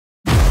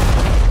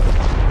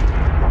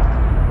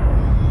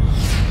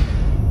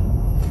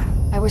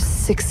was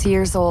 6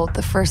 years old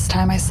the first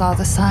time I saw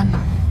the sun.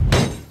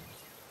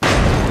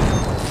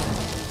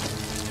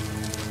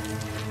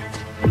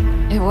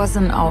 It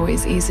wasn't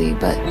always easy,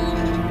 but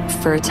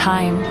for a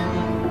time,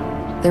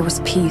 there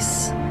was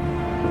peace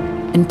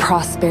and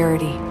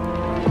prosperity.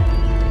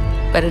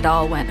 But it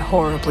all went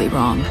horribly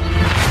wrong.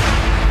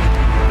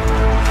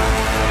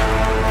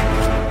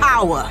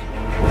 Power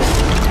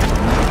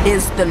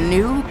is the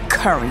new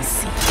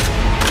currency.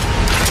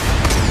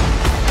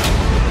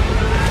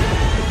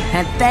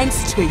 And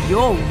thanks to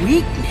your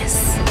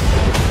weakness,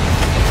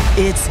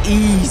 it's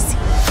easy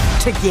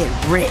to get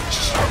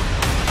rich.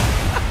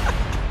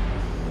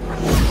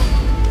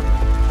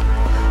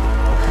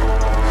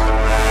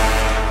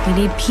 We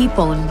need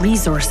people and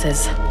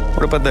resources.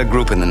 What about that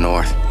group in the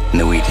north,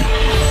 New Eden?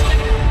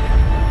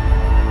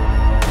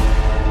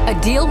 A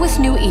deal with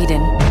New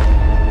Eden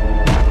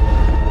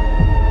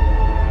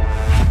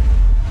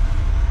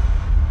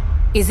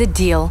is a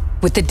deal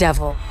with the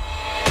devil.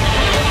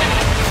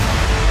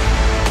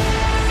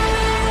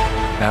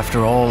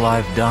 After all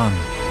I've done,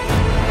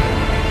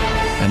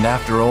 and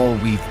after all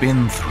we've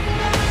been through,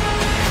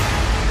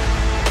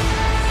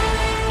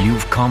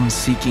 you've come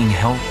seeking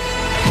help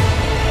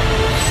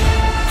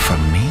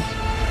from me?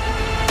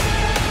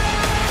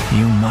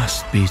 You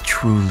must be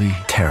truly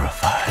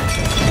terrified.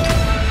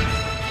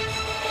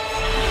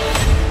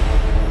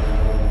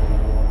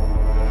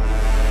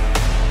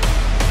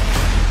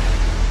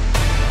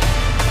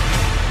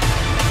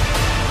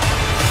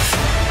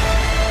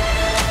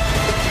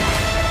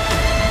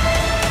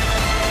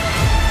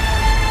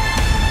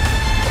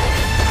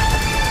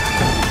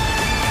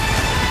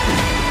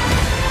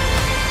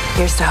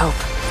 Here's to hope.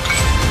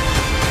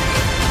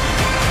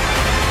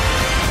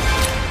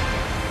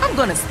 I'm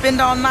gonna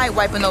spend all night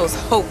wiping those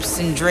hopes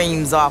and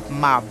dreams off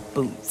my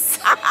boots.